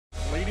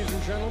Ladies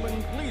and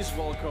gentlemen, please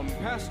welcome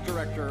past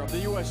director of the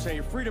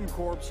USA Freedom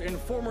Corps and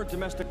former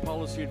domestic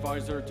policy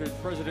advisor to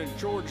President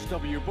George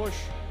W. Bush,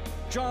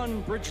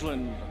 John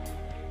Bridgeland.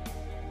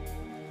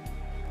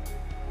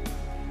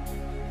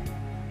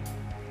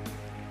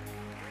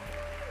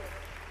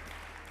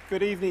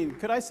 Good evening.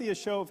 Could I see a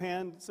show of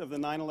hands of the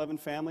 9/11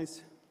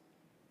 families?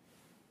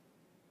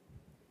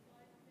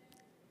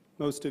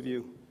 Most of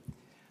you.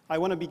 I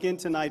want to begin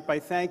tonight by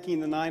thanking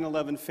the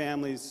 9/11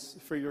 families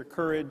for your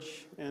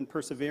courage and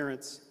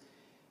perseverance.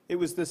 It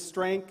was the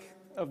strength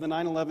of the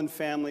 9/11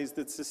 families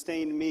that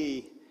sustained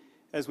me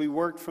as we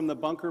worked from the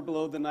bunker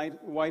below the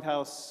White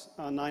House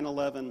on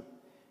 9/11,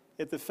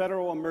 at the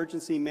Federal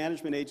Emergency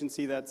Management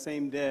Agency that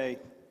same day,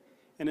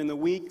 and in the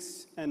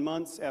weeks and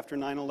months after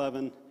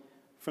 9/11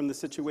 from the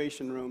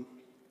Situation Room.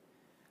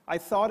 I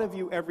thought of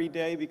you every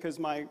day because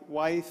my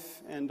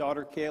wife and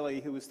daughter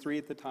Kaylee, who was 3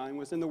 at the time,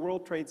 was in the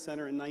World Trade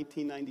Center in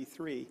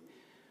 1993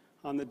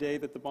 on the day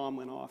that the bomb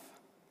went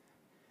off.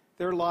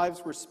 Their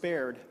lives were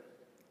spared,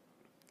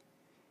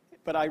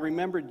 but I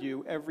remembered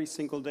you every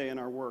single day in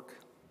our work.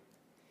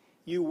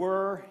 You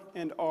were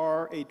and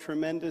are a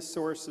tremendous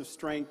source of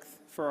strength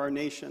for our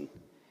nation,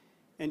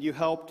 and you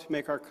helped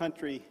make our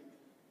country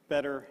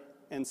better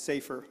and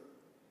safer.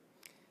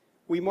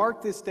 We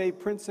mark this day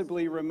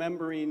principally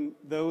remembering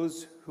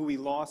those who we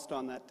lost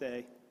on that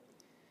day.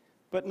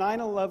 But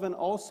 9/11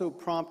 also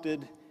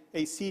prompted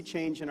a sea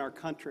change in our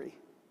country,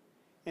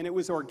 and it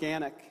was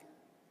organic.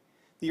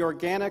 The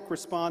organic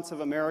response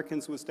of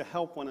Americans was to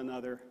help one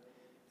another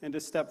and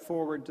to step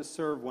forward to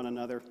serve one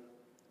another.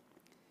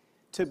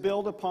 To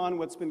build upon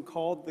what's been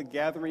called the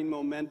gathering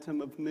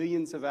momentum of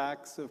millions of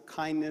acts of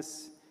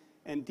kindness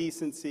and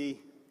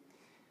decency,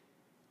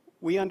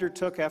 we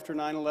undertook after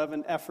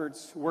 9/11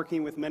 efforts,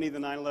 working with many of the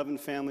 9/11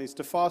 families,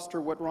 to foster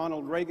what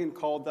Ronald Reagan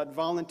called that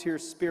volunteer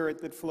spirit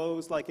that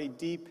flows like a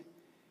deep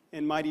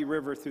and mighty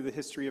river through the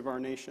history of our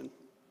nation.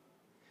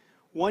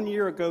 1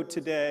 year ago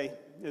today,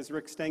 as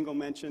Rick Stengel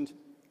mentioned,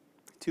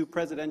 2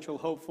 presidential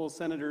hopefuls,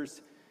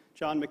 Senators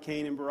John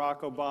McCain and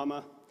Barack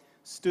Obama,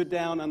 stood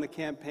down on the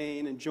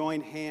campaign and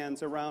joined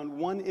hands around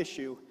one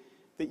issue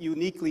that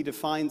uniquely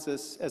defines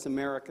us as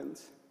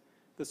Americans,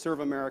 the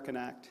Serve American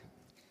Act.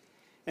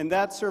 And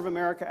that Serve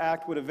America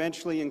Act would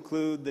eventually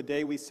include the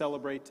day we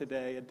celebrate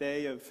today, a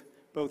day of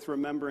both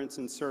remembrance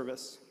and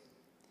service.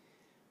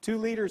 2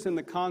 leaders in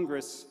the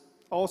Congress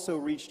also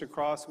reached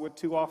across what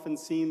too often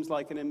seems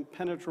like an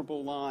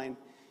impenetrable line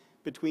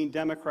between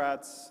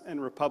Democrats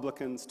and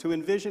Republicans to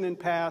envision and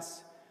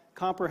pass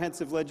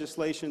comprehensive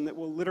legislation that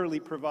will literally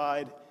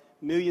provide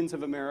millions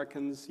of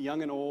Americans,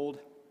 young and old,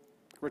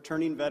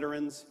 returning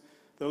veterans,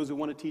 those who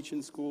want to teach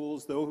in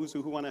schools, those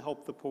who want to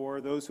help the poor,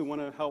 those who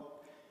want to help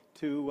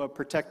to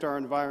protect our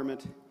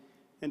environment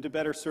and to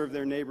better serve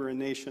their neighbor and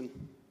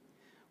nation.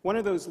 One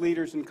of those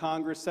leaders in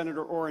Congress,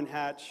 Senator Orrin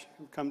Hatch,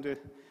 who I've come to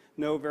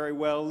know very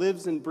well,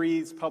 lives and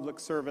breathes public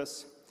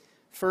service,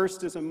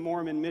 first as a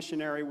Mormon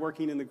missionary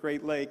working in the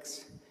Great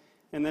Lakes,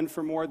 and then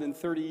for more than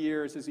 30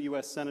 years as a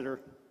U.S.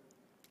 Senator.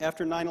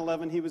 After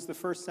 9/11, he was the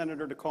first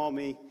senator to call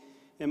me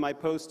in my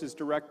post as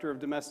Director of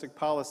Domestic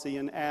Policy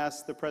and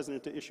asked the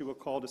President to issue a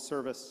call to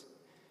service.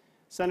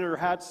 Senator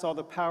Hatch saw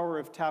the power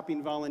of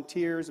tapping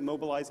volunteers,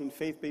 mobilizing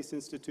faith-based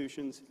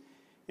institutions,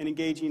 and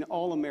engaging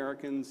all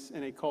Americans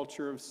in a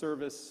culture of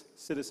service,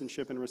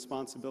 citizenship, and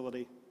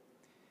responsibility.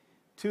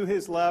 To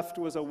his left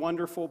was a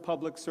wonderful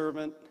public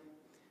servant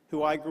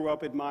who I grew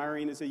up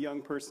admiring as a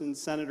young person,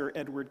 Senator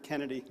Edward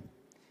Kennedy.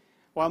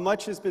 While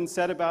much has been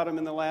said about him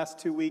in the last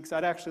 2 weeks,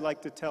 I'd actually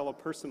like to tell a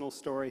personal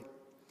story.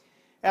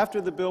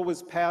 After the bill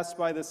was passed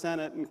by the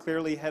Senate and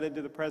clearly headed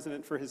to the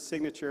President for his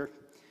signature,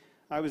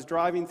 I was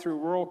driving through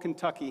rural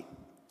Kentucky,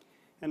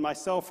 and my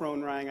cell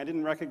phone rang. I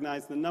didn't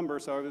recognize the number,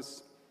 so I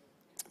was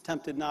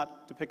tempted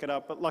not to pick it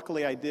up, but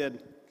luckily I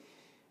did.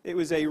 It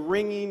was a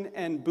ringing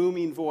and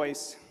booming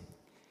voice.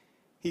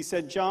 He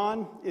said,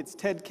 "John, it's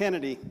Ted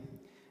Kennedy.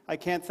 I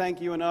can't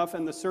thank you enough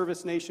and the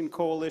ServiceNation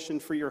Coalition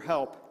for your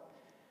help.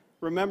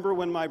 Remember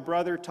when my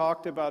brother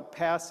talked about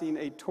passing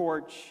a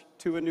torch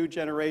to a new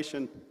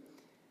generation?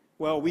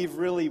 Well, we've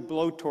really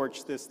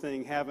blowtorched this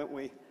thing, haven't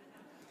we?"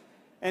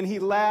 And he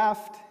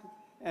laughed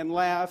and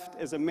laughed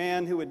as a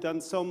man who had done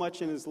so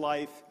much in his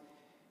life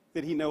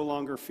that he no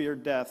longer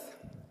feared death.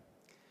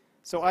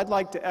 So I'd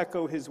like to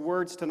echo his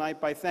words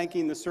tonight by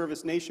thanking the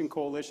ServiceNation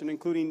Coalition,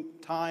 including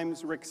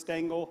Times' Rick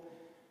Stengel,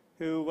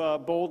 who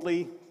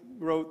boldly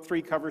wrote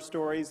 3 cover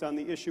stories on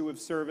the issue of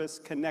service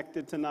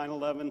connected to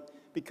 9/11,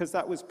 because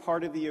that was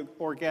part of the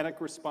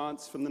organic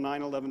response from the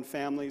 9/11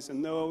 families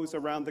and those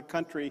around the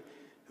country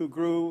who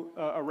grew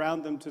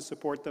around them to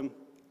support them.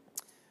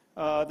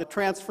 The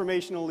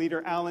transformational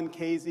leader, Alan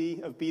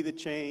Casey of Be the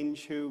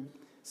Change, who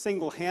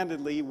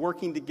single-handedly,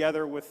 working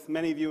together with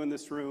many of you in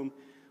this room,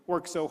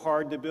 worked so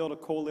hard to build a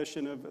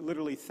coalition of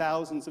literally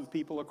thousands of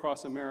people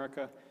across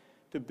America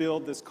to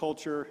build this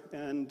culture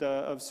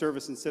of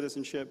service and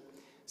citizenship.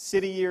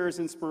 City Years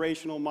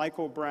inspirational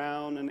Michael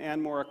Brown and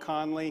Ann Mora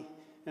Conley,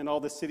 and all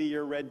the city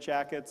year red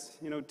jackets.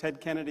 You know, Ted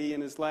Kennedy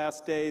in his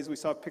last days, we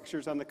saw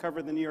pictures on the cover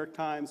of the New York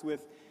Times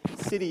with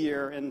city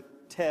year and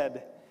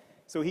Ted.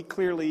 So he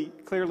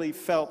clearly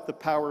felt the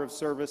power of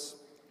service,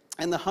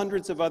 and the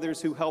hundreds of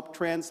others who helped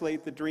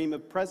translate the dream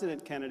of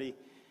President Kennedy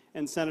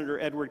and Senator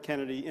Edward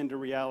Kennedy into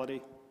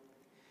reality.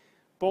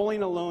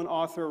 Bowling Alone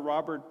author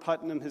Robert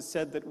Putnam has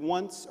said that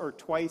once or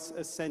twice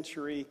a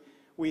century,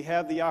 we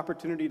have the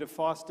opportunity to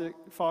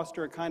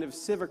foster a kind of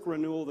civic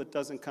renewal that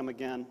doesn't come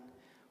again.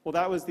 Well,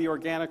 that was the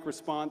organic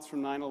response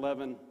from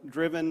 9/11,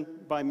 driven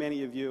by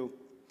many of you.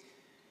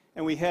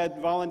 And we had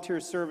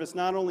volunteer service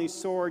not only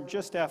soar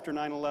just after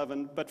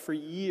 9/11, but for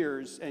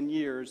years and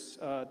years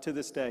to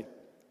this day.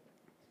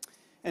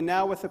 And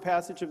now with the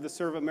passage of the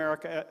Serve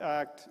America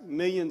Act,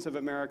 millions of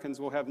Americans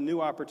will have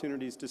new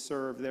opportunities to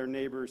serve their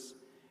neighbors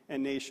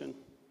and nation.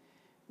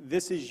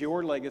 This is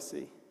your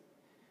legacy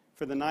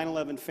for the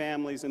 9/11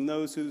 families and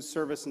those whose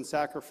service and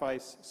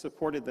sacrifice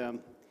supported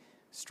them,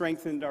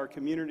 strengthened our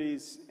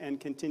communities, and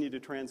continue to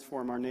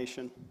transform our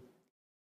nation.